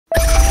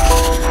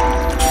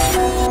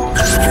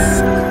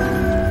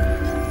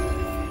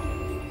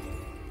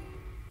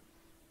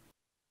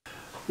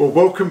Well,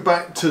 welcome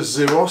back to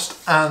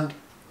Zoost, and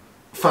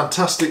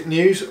fantastic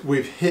news,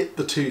 we've hit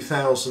the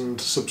 2,000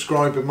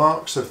 subscriber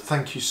mark, so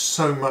thank you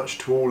so much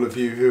to all of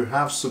you who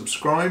have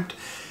subscribed.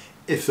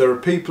 If there are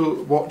people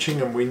watching,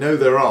 and we know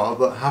there are,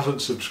 that haven't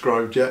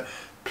subscribed yet,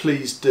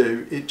 please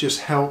do. It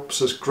just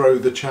helps us grow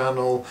the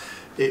channel.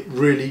 It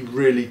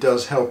really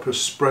does help us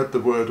spread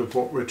the word of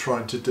what we're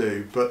trying to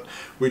do. But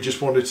we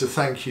just wanted to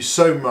thank you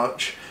so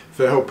much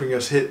for helping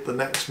us hit the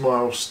next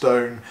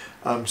milestone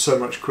so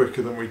much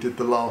quicker than we did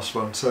the last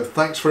one. So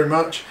thanks very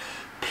much.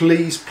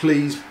 Please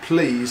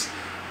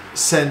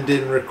send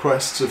in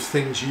requests of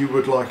things you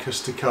would like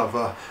us to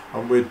cover,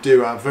 and we'll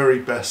do our very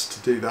best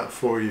to do that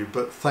for you.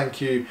 But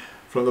thank you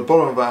from the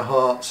bottom of our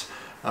hearts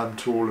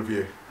to all of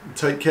you.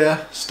 Take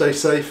care, stay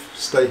safe,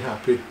 stay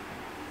happy.